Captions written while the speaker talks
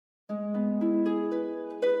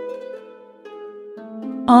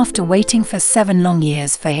After waiting for 7 long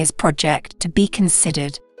years for his project to be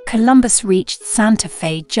considered, Columbus reached Santa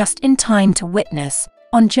Fe just in time to witness,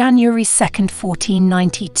 on January 2,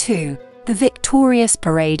 1492, the victorious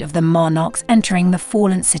parade of the monarchs entering the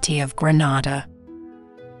fallen city of Granada.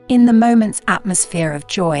 In the moment's atmosphere of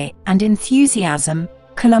joy and enthusiasm,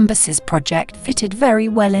 Columbus's project fitted very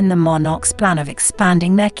well in the monarchs' plan of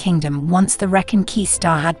expanding their kingdom once the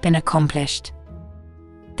Reconquista had been accomplished.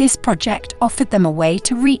 This project offered them a way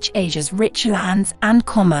to reach Asia's rich lands and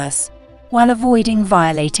commerce, while avoiding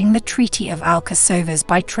violating the Treaty of Alcasovas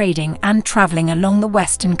by trading and traveling along the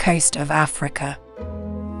western coast of Africa.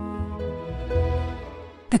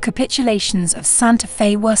 The capitulations of Santa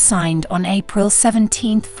Fe were signed on April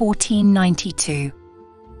 17, 1492.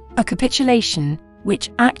 A capitulation, which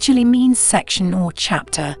actually means section or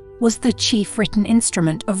chapter, was the chief written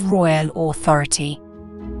instrument of royal authority.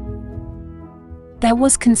 There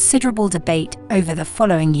was considerable debate over the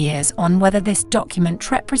following years on whether this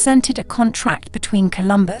document represented a contract between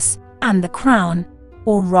Columbus and the Crown,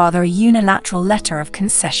 or rather a unilateral letter of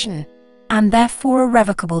concession, and therefore a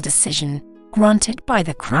revocable decision, granted by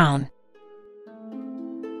the Crown.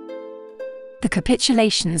 The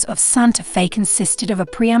capitulations of Santa Fe consisted of a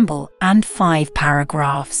preamble and 5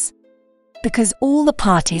 paragraphs. Because all the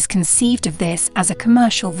parties conceived of this as a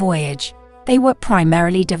commercial voyage, they were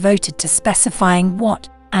primarily devoted to specifying what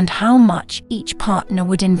and how much each partner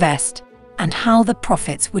would invest, and how the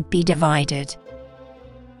profits would be divided.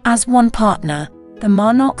 As one partner, the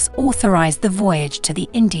monarchs authorized the voyage to the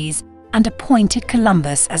Indies and appointed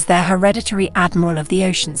Columbus as their hereditary admiral of the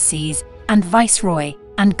ocean seas and viceroy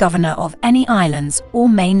and governor of any islands or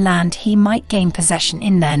mainland he might gain possession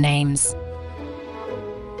in their names.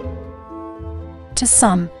 To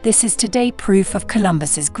some, this is today proof of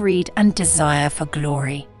Columbus's greed and desire for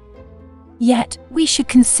glory. Yet, we should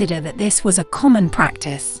consider that this was a common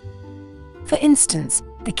practice. For instance,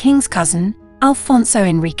 the king's cousin, Alfonso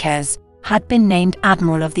Enriquez, had been named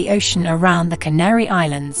Admiral of the Ocean around the Canary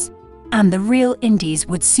Islands, and the real Indies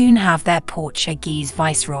would soon have their Portuguese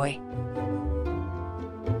viceroy.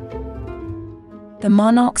 The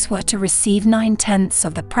monarchs were to receive 9/10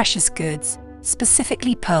 of the precious goods,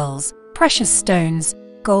 specifically pearls, precious stones,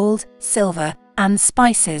 gold, silver, and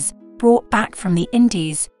spices, brought back from the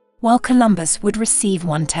Indies, while Columbus would receive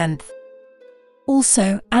 1/10.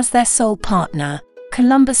 Also, as their sole partner,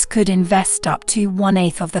 Columbus could invest up to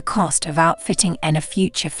 1/8 of the cost of outfitting any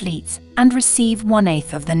future fleets and receive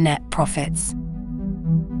 1/8 of the net profits.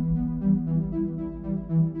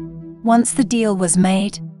 Once the deal was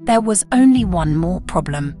made, there was only one more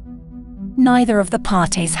problem. Neither of the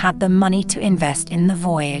parties had the money to invest in the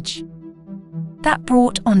voyage. That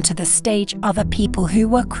brought onto the stage other people who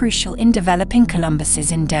were crucial in developing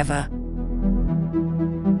Columbus's endeavor.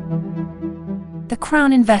 The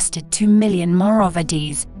Crown invested 2 million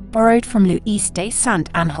maravedis, borrowed from Luis de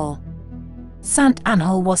Sant-Angel.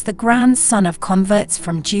 Sant-Angel was the grandson of converts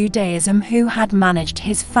from Judaism who had managed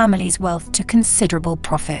his family's wealth to considerable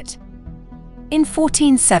profit. In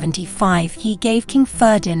 1475 he gave King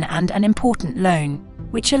Ferdinand an important loan,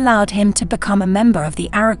 which allowed him to become a member of the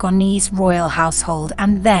Aragonese royal household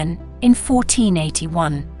and then, in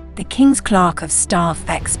 1481, the King's Clerk of Staff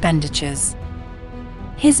Expenditures.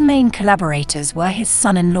 His main collaborators were his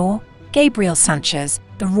son-in-law, Gabriel Sanchez,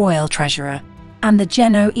 the royal treasurer, and the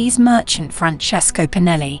Genoese merchant Francesco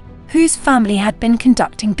Pinelli, whose family had been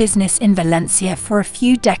conducting business in Valencia for a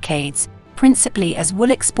few decades, principally as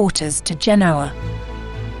wool exporters to Genoa.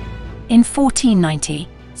 In 1490,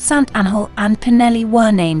 Sant-Angel and Pinelli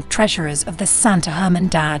were named treasurers of the Santa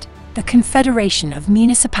Hermandad, the confederation of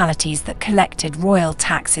municipalities that collected royal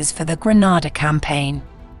taxes for the Granada campaign.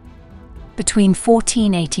 Between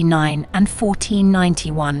 1489 and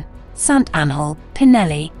 1491, Sant-Angel,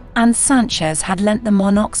 Pinelli, and Sanchez had lent the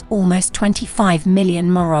monarchs almost 25 million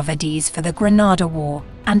maravedis for the Granada War,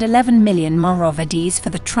 and 11 million maravedis for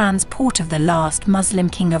the transport of the last Muslim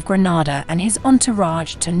king of Granada and his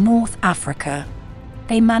entourage to North Africa.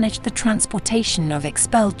 They managed the transportation of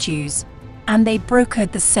expelled Jews, and they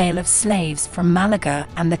brokered the sale of slaves from Malaga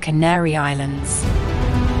and the Canary Islands.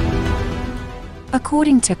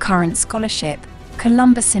 According to current scholarship,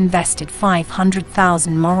 Columbus invested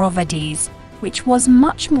 500,000 maravedis, which was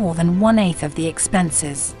much more than 1/8 of the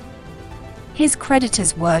expenses. His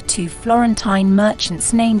creditors were 2 Florentine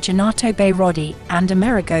merchants named Donato Bairodi and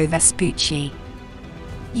Amerigo Vespucci.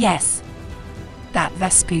 Yes, that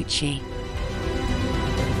Vespucci.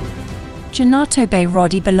 Donato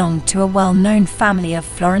Bairodi belonged to a well-known family of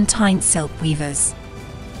Florentine silk weavers.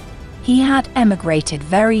 He had emigrated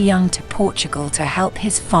very young to Portugal to help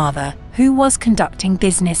his father, who was conducting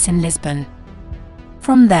business in Lisbon.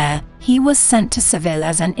 From there, he was sent to Seville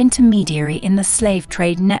as an intermediary in the slave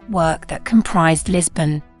trade network that comprised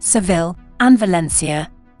Lisbon, Seville, and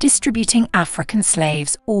Valencia, distributing African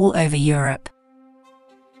slaves all over Europe.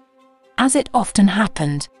 As it often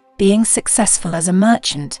happened, being successful as a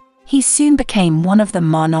merchant, he soon became one of the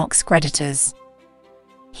monarch's creditors.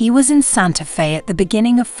 He was in Santa Fe at the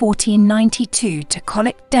beginning of 1492 to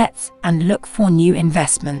collect debts and look for new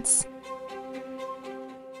investments.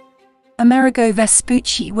 Amerigo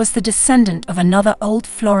Vespucci was the descendant of another old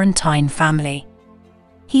Florentine family.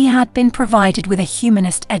 He had been provided with a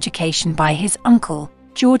humanist education by his uncle,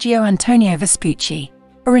 Giorgio Antonio Vespucci,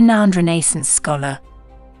 a renowned Renaissance scholar.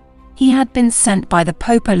 He had been sent by the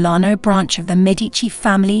Popolano branch of the Medici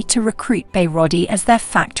family to recruit Bayrodi as their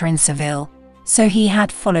factor in Seville, so he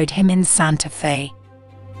had followed him in Santa Fe.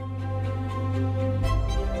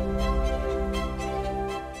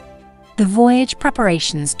 The voyage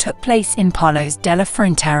preparations took place in Palos de la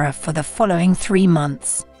Frontera for the following 3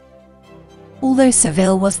 months. Although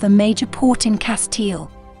Seville was the major port in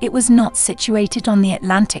Castile, it was not situated on the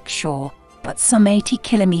Atlantic shore, but some 80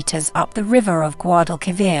 kilometers up the river of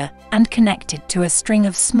Guadalquivir and connected to a string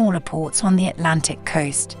of smaller ports on the Atlantic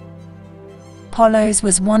coast. Palos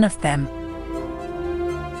was one of them.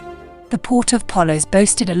 The port of Palos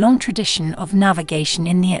boasted a long tradition of navigation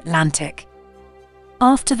in the Atlantic.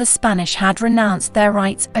 After the Spanish had renounced their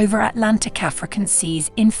rights over Atlantic African seas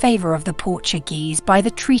in favor of the Portuguese by the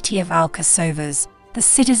Treaty of Alcasovas, the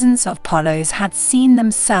citizens of Palos had seen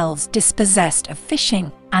themselves dispossessed of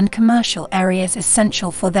fishing and commercial areas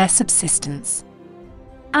essential for their subsistence.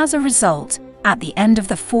 As a result, at the end of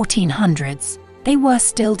the 1400s, they were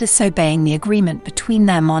still disobeying the agreement between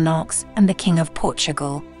their monarchs and the King of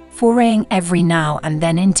Portugal, foraying every now and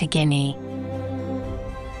then into Guinea.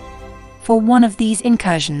 For one of these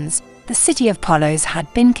incursions, the city of Palos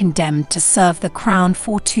had been condemned to serve the crown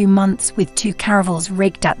for 2 months with 2 caravels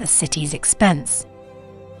rigged at the city's expense.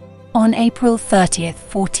 On April 30,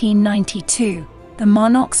 1492, the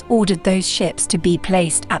monarchs ordered those ships to be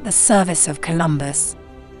placed at the service of Columbus.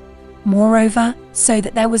 Moreover, so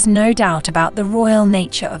that there was no doubt about the royal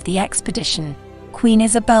nature of the expedition, Queen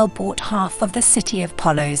Isabel bought half of the city of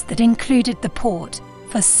Palos that included the port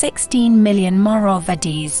for 16 million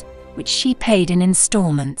maravedis, which she paid in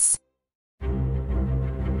installments.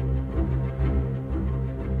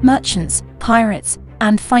 Merchants, pirates,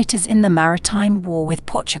 and fighters in the maritime war with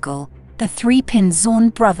Portugal, the 3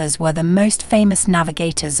 Pinzon brothers were the most famous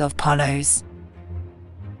navigators of Palos.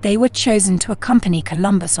 They were chosen to accompany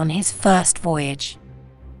Columbus on his first voyage.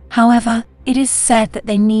 However, it is said that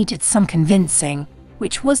they needed some convincing,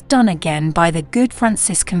 which was done again by the good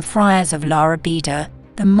Franciscan friars of La Rabida,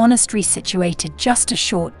 the monastery situated just a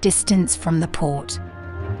short distance from the port.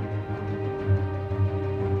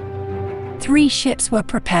 3 ships were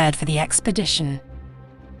prepared for the expedition.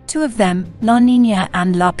 2 of them, La Niña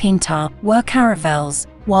and La Pinta, were caravels,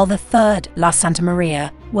 while the third, La Santa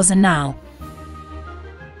Maria, was a nau.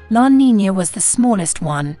 La Niña was the smallest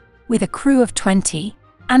one, with a crew of 20,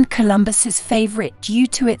 and Columbus's favorite due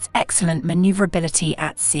to its excellent maneuverability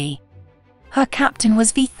at sea. Her captain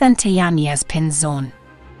was Vicente Yáñez Pinzon.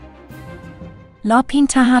 La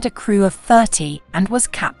Pinta had a crew of 30 and was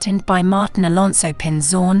captained by Martin Alonso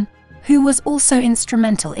Pinzon, who was also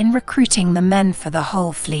instrumental in recruiting the men for the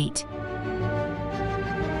whole fleet.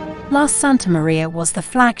 La Santa Maria was the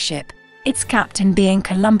flagship, its captain being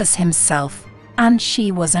Columbus himself, and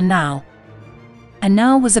she was a nau. A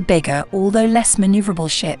nau was a bigger, although less maneuverable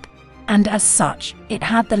ship, and as such, it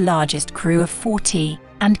had the largest crew of 40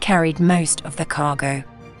 and carried most of the cargo.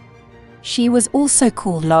 She was also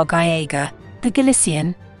called La Gallega, the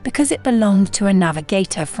Galician, because it belonged to a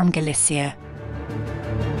navigator from Galicia.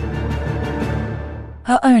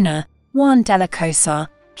 Her owner, Juan de la Cosa,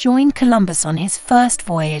 joined Columbus on his first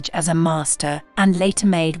voyage as a master and later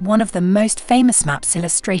made one of the most famous maps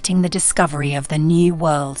illustrating the discovery of the New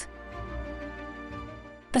World.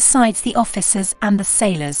 Besides the officers and the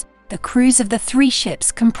sailors, the crews of the 3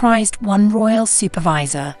 ships comprised 1 royal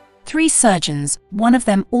supervisor, 3 surgeons, one of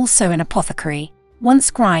them also an apothecary, 1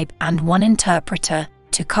 scribe and 1 interpreter,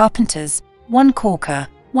 2 carpenters, 1 caulker,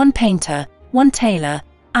 1 painter, 1 tailor,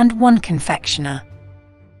 and 1 confectioner.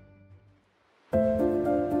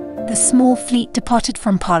 The small fleet departed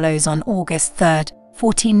from Palos on August 3,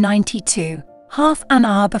 1492, half an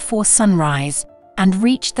hour before sunrise, and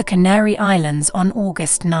reached the Canary Islands on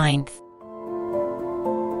August 9.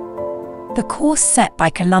 The course set by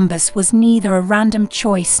Columbus was neither a random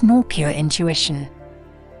choice nor pure intuition.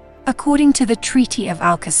 According to the Treaty of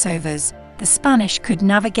Alcasovas, the Spanish could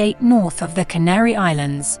navigate north of the Canary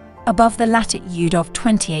Islands, above the latitude of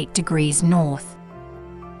 28 degrees north.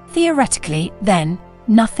 Theoretically, then,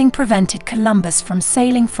 nothing prevented Columbus from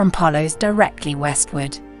sailing from Palos directly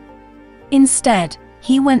westward. Instead,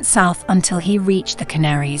 he went south until he reached the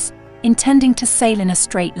Canaries, intending to sail in a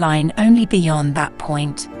straight line only beyond that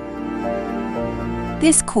point.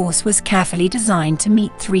 This course was carefully designed to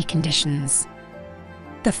meet three conditions.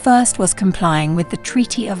 The first was complying with the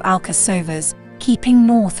Treaty of Alcasovas, keeping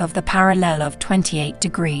north of the parallel of 28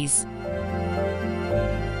 degrees.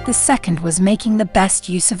 The second was making the best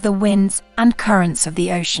use of the winds and currents of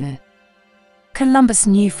the ocean. Columbus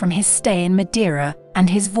knew from his stay in Madeira and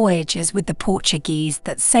his voyages with the Portuguese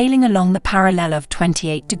that sailing along the parallel of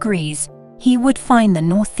 28 degrees, he would find the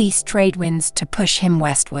northeast trade winds to push him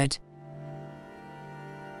westward.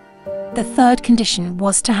 The third condition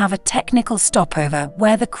was to have a technical stopover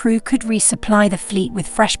where the crew could resupply the fleet with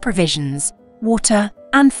fresh provisions, water,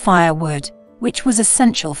 and firewood, which was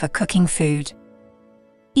essential for cooking food.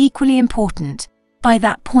 Equally important, by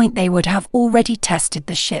that point they would have already tested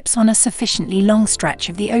the ships on a sufficiently long stretch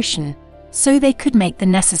of the ocean, so they could make the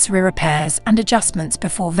necessary repairs and adjustments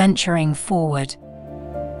before venturing forward.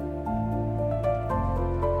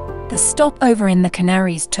 The stopover in the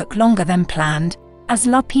Canaries took longer than planned, as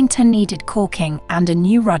La Pinta needed caulking and a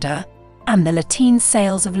new rudder, and the lateen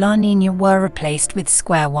sails of La Niña were replaced with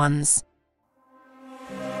square ones.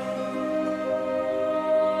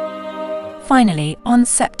 Finally, on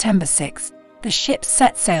September 6, the ship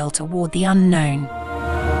set sail toward the unknown.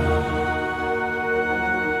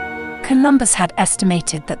 Columbus had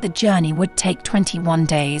estimated that the journey would take 21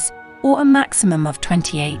 days, or a maximum of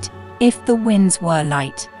 28, if the winds were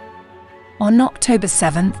light. On October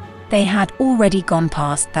 7th, they had already gone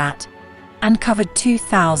past that, and covered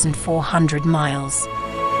 2,400 miles.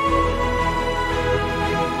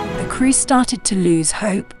 The crew started to lose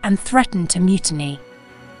hope and threatened to mutiny.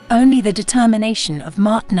 Only the determination of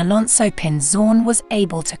Martin Alonso Pinzon was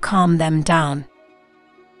able to calm them down.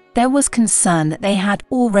 There was concern that they had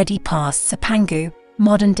already passed Sapangu,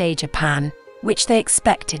 modern-day Japan, which they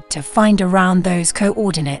expected to find around those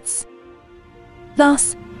coordinates.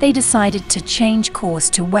 Thus, they decided to change course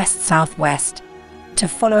to west-southwest, to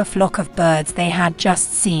follow a flock of birds they had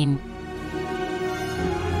just seen.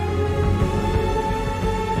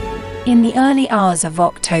 In the early hours of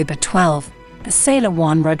October 12, the sailor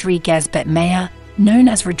Juan Rodriguez Betmea, known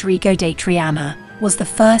as Rodrigo de Triana, was the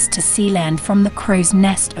first to see land from the crow's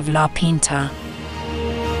nest of La Pinta.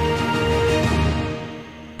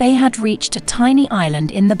 They had reached a tiny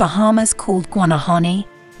island in the Bahamas called Guanahani,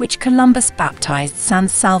 which Columbus baptized San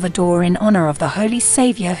Salvador in honor of the Holy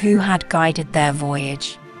Savior who had guided their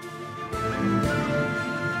voyage.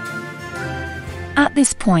 At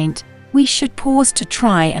this point, we should pause to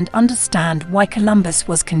try and understand why Columbus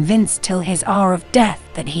was convinced till his hour of death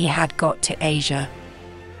that he had got to Asia.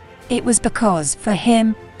 It was because, for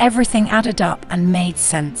him, everything added up and made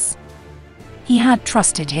sense. He had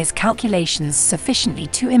trusted his calculations sufficiently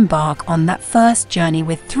to embark on that first journey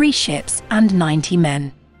with 3 ships and 90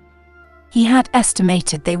 men. He had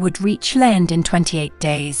estimated they would reach land in 28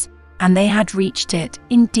 days, and they had reached it,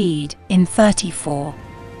 indeed, in 34.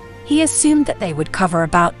 He assumed that they would cover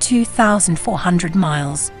about 2,400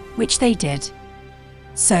 miles, which they did.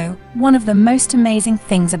 So, one of the most amazing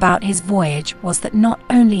things about his voyage was that not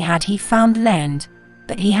only had he found land,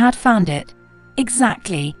 but he had found it,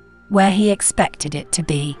 exactly, where he expected it to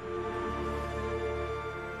be.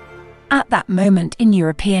 At that moment in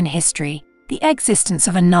European history, the existence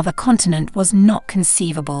of another continent was not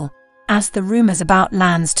conceivable, as the rumors about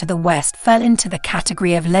lands to the west fell into the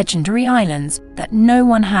category of legendary islands that no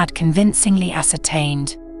one had convincingly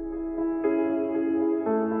ascertained.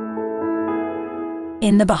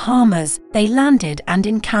 In the Bahamas, they landed and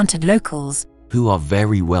encountered locals, who are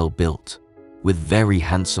very well built, with very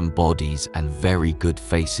handsome bodies and very good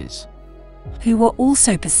faces, who were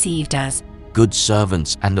also perceived as good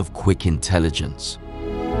servants and of quick intelligence.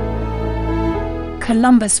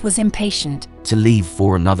 Columbus was impatient to leave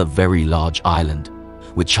for another very large island,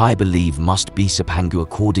 which I believe must be Sapangu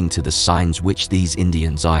according to the signs which these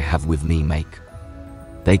Indians I have with me make.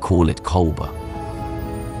 They call it Colba.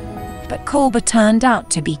 But Colba turned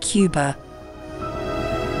out to be Cuba.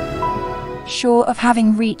 Sure of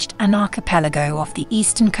having reached an archipelago off the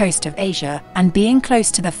eastern coast of Asia and being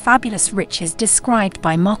close to the fabulous riches described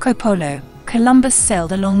by Marco Polo, Columbus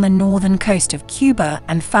sailed along the northern coast of Cuba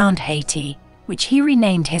and found Haiti, which he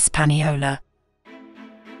renamed Hispaniola.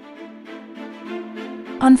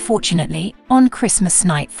 Unfortunately, on Christmas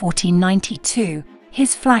night 1492,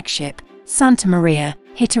 his flagship, Santa Maria,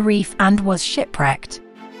 hit a reef and was shipwrecked.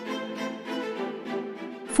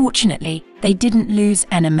 Fortunately, they didn't lose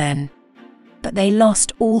any men, but they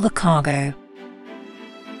lost all the cargo.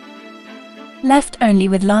 left only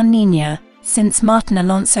with La Niña, since Martin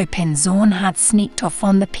Alonso Pinzon had sneaked off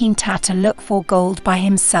on the Pinta to look for gold by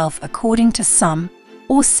himself according to some,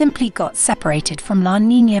 or simply got separated from La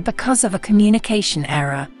Niña because of a communication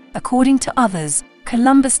error, according to others.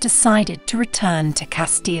 Columbus decided to return to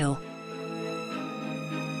Castile.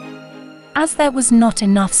 As there was not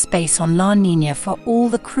enough space on La Niña for all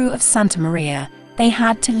the crew of Santa Maria, they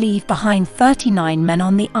had to leave behind 39 men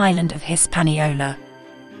on the island of Hispaniola.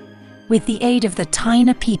 With the aid of the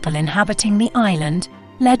Taina people inhabiting the island,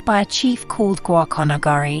 led by a chief called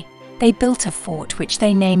Guaconagari, they built a fort which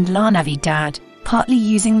they named La Navidad, partly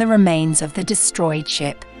using the remains of the destroyed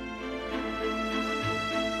ship.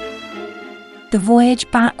 The voyage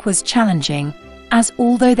back was challenging, as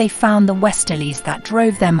although they found the westerlies that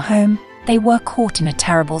drove them home, they were caught in a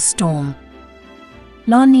terrible storm.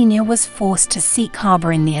 La Niña was forced to seek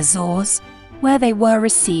harbour in the Azores, where they were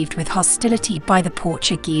received with hostility by the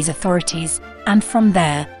Portuguese authorities, and from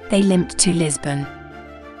there, they limped to Lisbon.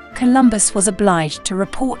 Columbus was obliged to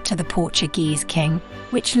report to the Portuguese king,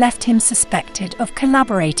 which left him suspected of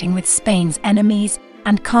collaborating with Spain's enemies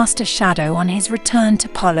and cast a shadow on his return to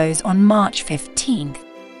Palos on March 15,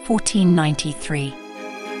 1493.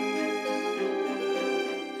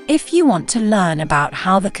 If you want to learn about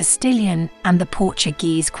how the Castilian and the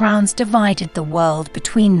Portuguese crowns divided the world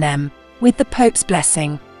between them, with the Pope's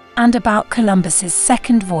blessing, and about Columbus's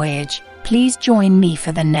second voyage, please join me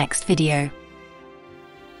for the next video.